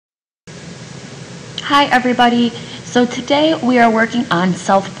Hi everybody, so today we are working on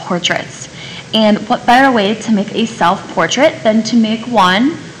self-portraits, and what better way to make a self-portrait than to make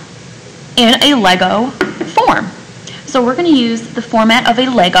one in a Lego form. So we're going to use the format of a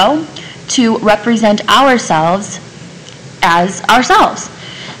Lego to represent ourselves as ourselves.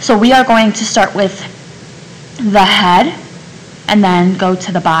 So we are going to start with the head, and then go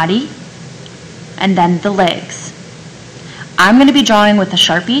to the body, and then the legs. I'm going to be drawing with a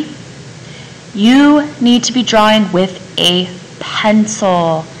Sharpie. You need to be drawing with a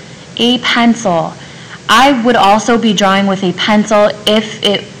pencil. I would also be drawing with a pencil if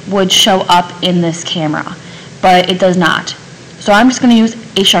it would show up in this camera, but it does not. So I'm just going to use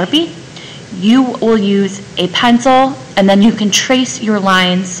a Sharpie. You will use a pencil, and then you can trace your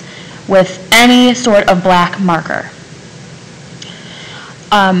lines with any sort of black marker.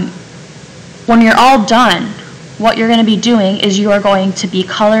 When you're all done, what you're going to be doing is you are going to be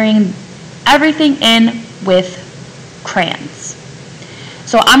coloring everything in with crayons.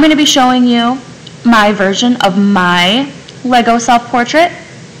 So I'm going to be showing you my version of my Lego self-portrait,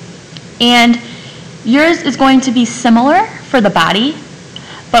 and yours is going to be similar for the body,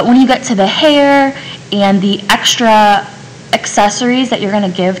 but when you get to the hair and the extra accessories that you're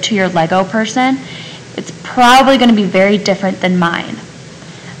going to give to your Lego person, it's probably going to be very different than mine.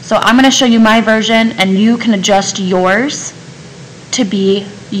 So I'm going to show you my version, and you can adjust yours to be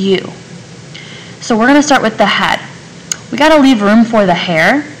you. So we're going to start with the head. We got to leave room for the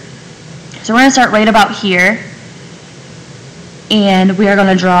hair. So we're going to start right about here, and we are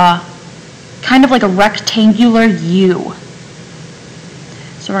going to draw kind of like a rectangular U.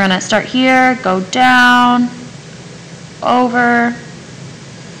 So we're going to start here, go down, over,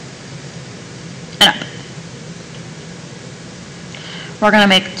 and up. We're going to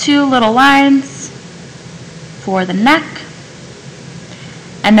make two little lines for the neck,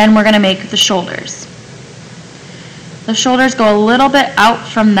 and then we're going to make the shoulders. The shoulders go a little bit out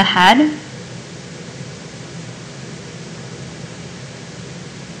from the head.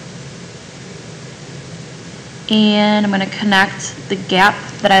 And I'm going to connect the gap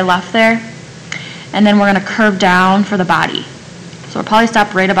that I left there, and then we're going to curve down for the body. So we'll probably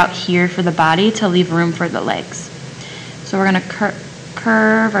stop right about here for the body to leave room for the legs. So we're going to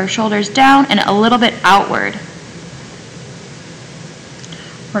curve our shoulders down and a little bit outward.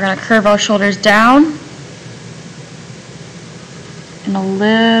 We're going to curve our shoulders down and a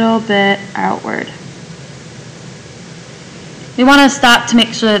little bit outward. We want to stop to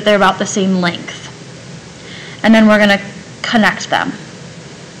make sure that they're about the same length. And then we're going to connect them.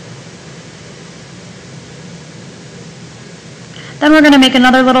 Then we're going to make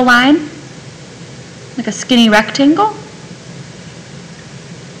another little line, like a skinny rectangle,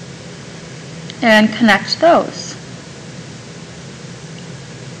 and connect those.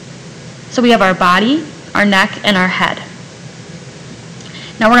 So we have our body, our neck, and our head.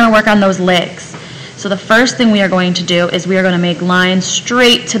 Now we're going to work on those legs. So the first thing we are going to do is we are going to make lines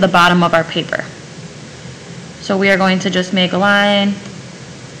straight to the bottom of our paper. So we are going to just make a line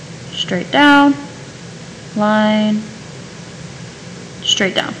straight down, line,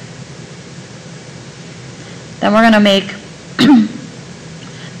 straight down. Then we're going to make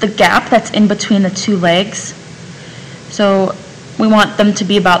the gap that's in between the two legs. So we want them to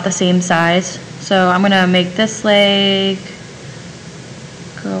be about the same size. So I'm going to make this leg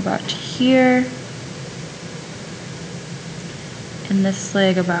go about here, and this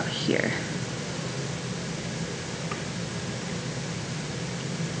leg about here.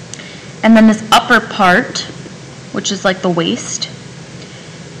 And then this upper part, which is like the waist,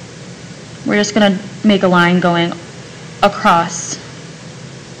 we're just going to make a line going across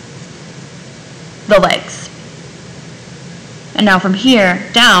the legs. And now from here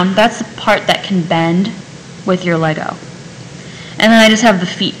down, that's the part that can bend with your Lego. And then I just have the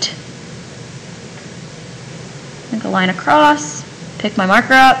feet. Make a line across, pick my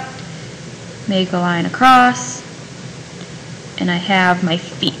marker up, make a line across, and I have my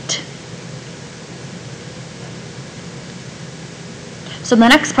feet. So the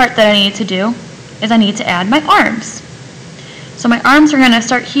next part that I need to do is I need to add my arms. So my arms are going to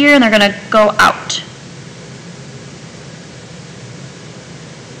start here, and they're going to go out.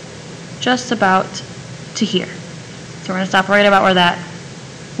 Just about to here. So we're going to stop right about where that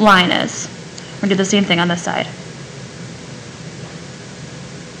line is. We're going to do the same thing on this side.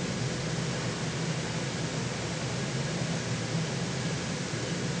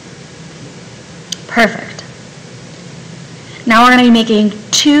 Perfect. Now we're going to be making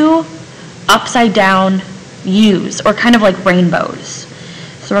two upside down U's, or kind of like rainbows.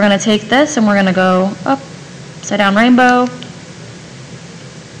 So we're going to take this and we're going to go upside down rainbow,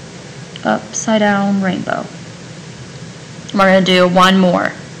 upside down rainbow. We're going to do one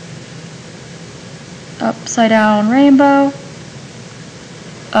more. Upside down rainbow,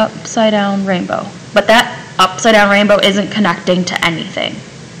 upside down rainbow. But that upside down rainbow isn't connecting to anything.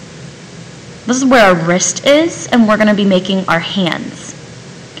 This is where our wrist is, and we're going to be making our hands.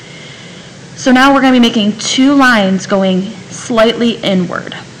 So now we're going to be making two lines going slightly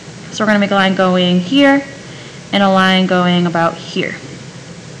inward. So we're going to make a line going here and a line going about here.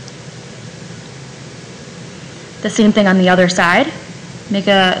 The same thing on the other side. Make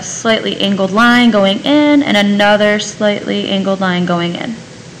a slightly angled line going in and another slightly angled line going in.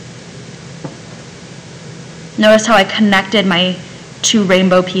 Notice how I connected my two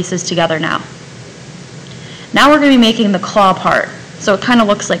rainbow pieces together now. Now we're going to be making the claw part. So it kind of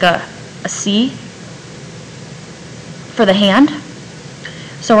looks like a C for the hand.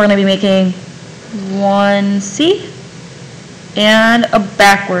 So we're going to be making one C and a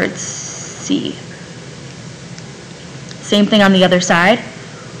backwards C. Same thing on the other side.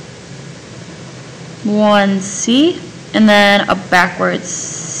 One C and then a backwards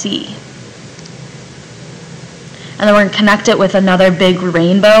C. And then we're going to connect it with another big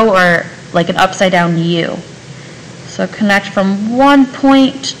rainbow or like an upside down U. So connect from one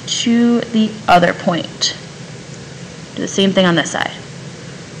point to the other point. Do the same thing on this side.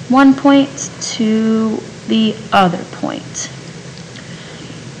 One point to the other point.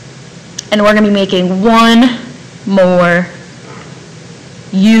 And we're going to be making one more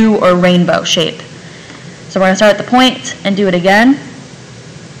U or rainbow shape. So we're going to start at the point and do it again.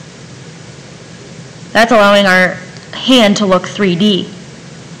 That's allowing our hand to look 3D.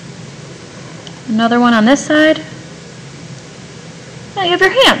 Another one on this side. Now you have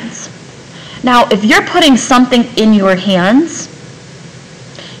your hands. Now if you're putting something in your hands,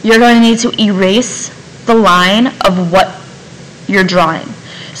 you're going to need to erase the line of what you're drawing.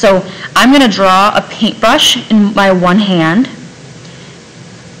 So I'm going to draw a paintbrush in my one hand,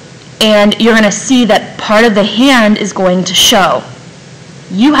 and you're going to see that part of the hand is going to show.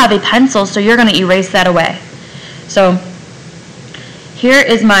 You have a pencil, so you're going to erase that away. So here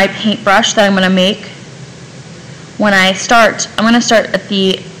is my paintbrush that I'm going to make. When I start, I'm going to start at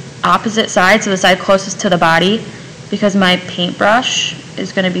the opposite side, so the side closest to the body, because my paintbrush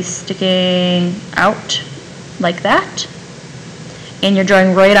is going to be sticking out like that. And you're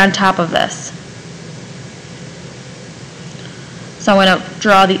drawing right on top of this. So I'm going to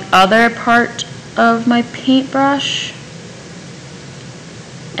draw the other part of my paintbrush.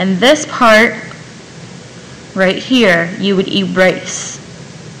 And this part right here you would erase.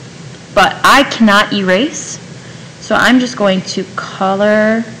 But I cannot erase, so I'm just going to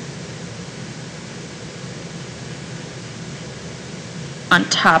color on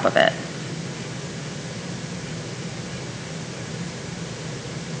top of it.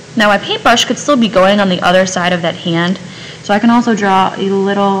 Now my paintbrush could still be going on the other side of that hand, so I can also draw a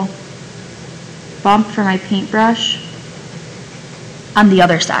little bump for my paintbrush on the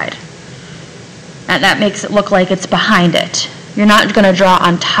other side. And that makes it look like it's behind it. You're not going to draw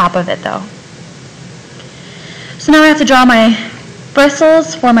on top of it though. So now I have to draw my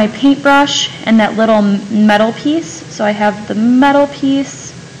bristles for my paintbrush and that little metal piece. So I have the metal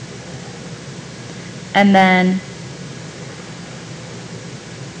piece and then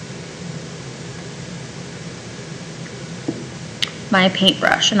my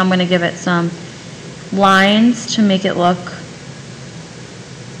paintbrush, and I'm going to give it some lines to make it look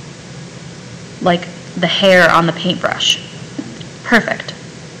like the hair on the paintbrush. Perfect.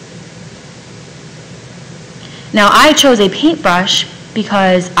 Now I chose a paintbrush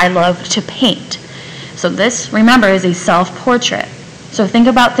because I love to paint. So this, remember, is a self-portrait. So think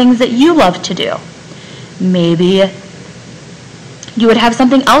about things that you love to do. Maybe you would have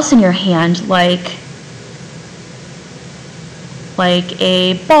something else in your hand, like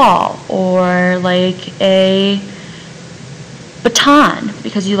a ball or like a baton,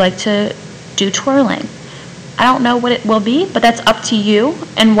 because you like to do twirling. I don't know what it will be, but that's up to you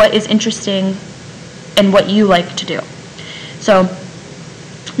and what is interesting and what you like to do. So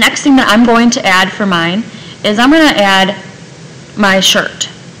next thing that I'm going to add for mine is I'm going to add my shirt.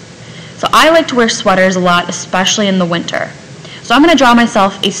 So I like to wear sweaters a lot, especially in the winter. So I'm going to draw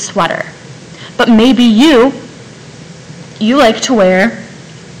myself a sweater. But maybe you like to wear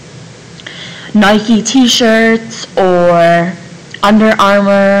Nike t-shirts or Under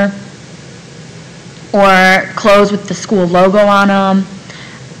Armour or clothes with the school logo on them.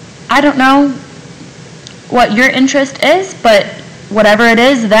 I don't know what your interest is, but whatever it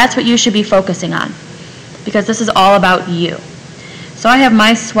is, that's what you should be focusing on, because this is all about you. So I have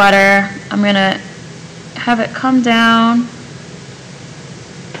my sweater. I'm going to have it come down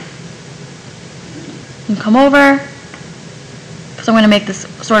And come over, because I'm going to make this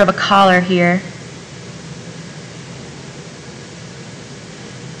sort of a collar here.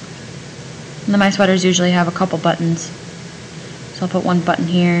 And then my sweaters usually have a couple buttons. So I'll put one button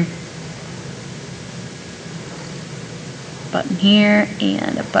here, button here,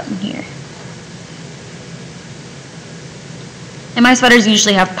 and a button here. And my sweaters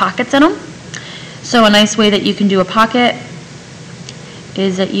usually have pockets in them. So a nice way that you can do a pocket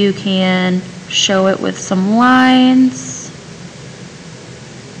is that you can show it with some lines,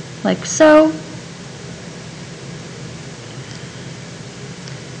 like so.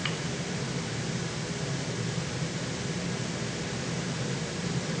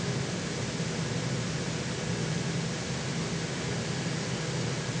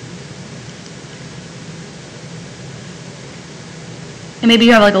 And maybe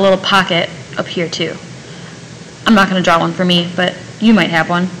you have like a little pocket up here too. I'm not going to draw one for me, but you might have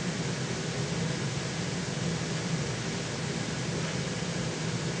one.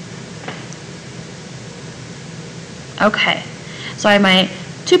 Okay, so I have my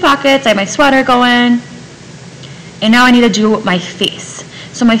two pockets, I have my sweater going, and now I need to do my face.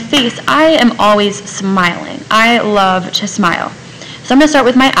 So my face, I am always smiling. I love to smile. So I'm going to start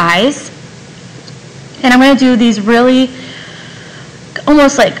with my eyes, and I'm going to do these really,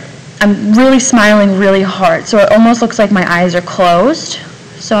 almost like I'm really smiling really hard. So it almost looks like my eyes are closed.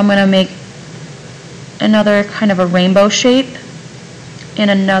 So I'm going to make another kind of a rainbow shape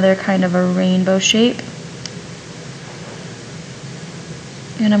and another kind of a rainbow shape.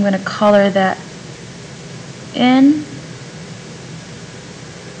 And I'm going to color that in.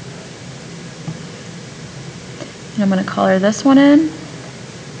 And I'm going to color this one in.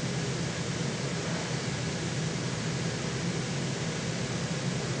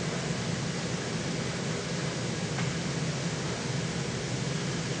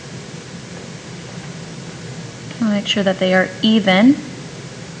 I'll make sure that they are even.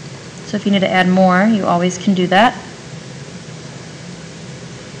 So if you need to add more, you always can do that.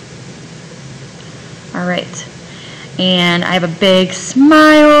 All right, and I have a big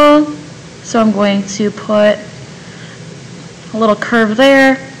smile, so I'm going to put a little curve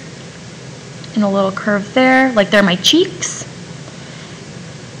there and a little curve there, like they're my cheeks,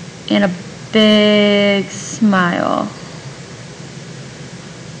 and a big smile.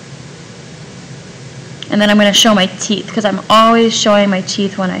 And then I'm going to show my teeth, because I'm always showing my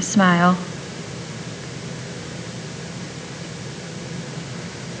teeth when I smile.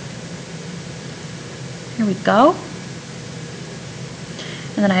 Here we go.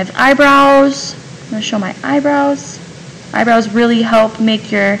 And then I have eyebrows. I'm going to show my eyebrows. Eyebrows really help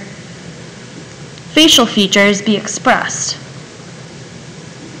make your facial features be expressed.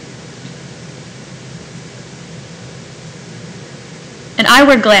 And I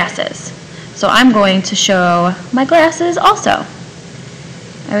wear glasses, so I'm going to show my glasses also.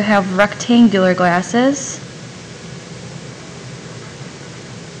 I have rectangular glasses.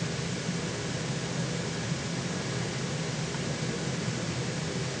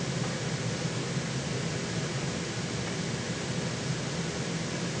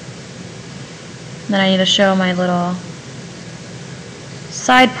 Then I need to show my little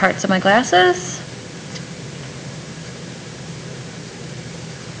side parts of my glasses.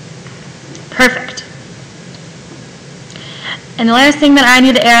 Perfect. And the last thing that I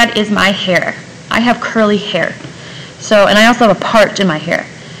need to add is my hair. I have curly hair. So, and I also have a part in my hair.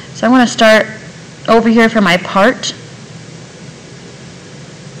 So I want to start over here for my part.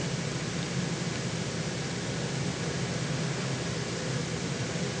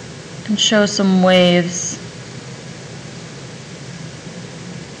 And show some waves.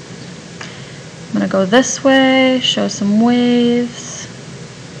 I'm going to go this way, show some waves.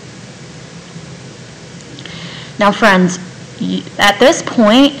 Now friends, at this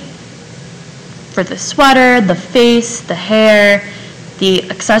point, for the sweater, the face, the hair, the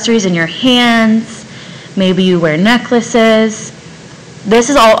accessories in your hands, maybe you wear necklaces, this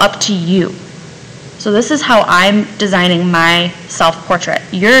is all up to you. So this is how I'm designing my self-portrait.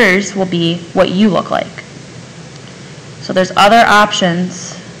 Yours will be what you look like. So there's other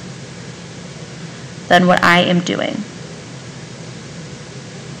options than what I am doing.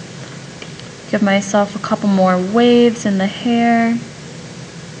 Give myself a couple more waves in the hair.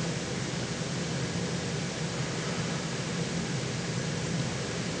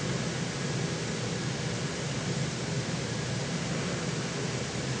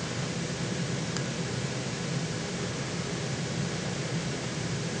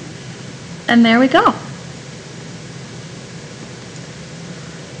 And there we go.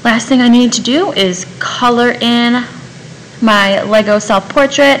 Last thing I need to do is color in my Lego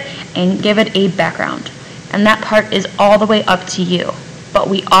self-portrait and give it a background. and that part is all the way up to you. But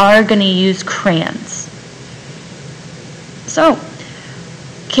we are going to use crayons. So,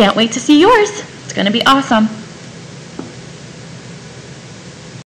 can't wait to see yours. It's going to be awesome.